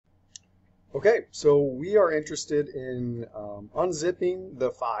Okay, so we are interested in unzipping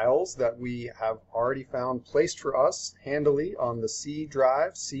the files that we have already found placed for us handily on the C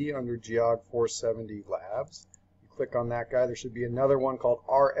drive, C under Geog 470 Labs. You click on that guy, there should be another one called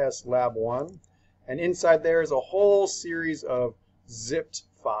RS Lab 1. And inside there is a whole series of zipped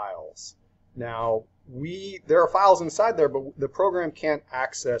files. Now, there are files inside there, but the program can't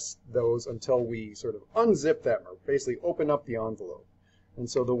access those until we sort of unzip them or basically open up the envelope. And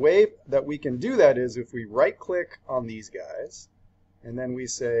so the way that we can do that is if we right click on these guys and then we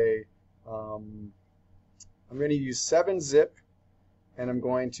say I'm going to use 7-zip and I'm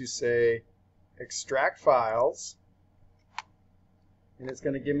going to say extract files, and it's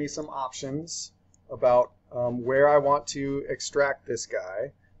going to give me some options about where I want to extract this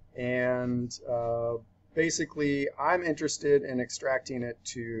guy, and basically I'm interested in extracting it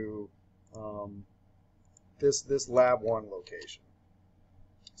to this lab 1 location.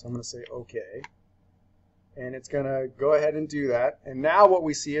 So I'm going to say OK, and it's going to go ahead and do that. And now what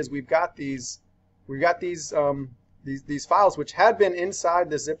we see is we've got these files which had been inside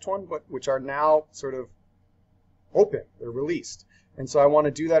the zipped one, but which are now sort of open. They're released. And so I want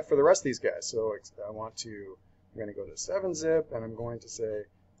to do that for the rest of these guys. So I'm going to go to 7-zip, and I'm going to say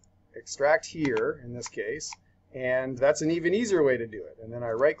extract here in this case, and that's an even easier way to do it. And then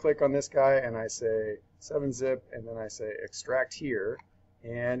I right click on this guy and I say 7-zip, and then I say extract here.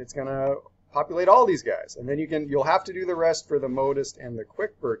 And it's going to populate all these guys. And then you'll have to do the rest for the modist and the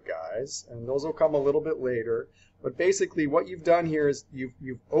QuickBurt guys, and those will come a little bit later. But basically what you've done here is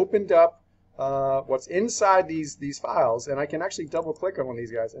you've opened up what's inside these files, and I can actually double click on one of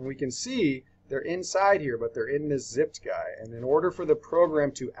these guys, and we can see they're inside here, but they're in this zipped guy. And in order for the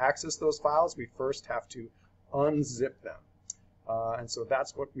program to access those files, we first have to unzip them. And so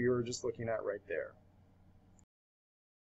that's what we were just looking at right there.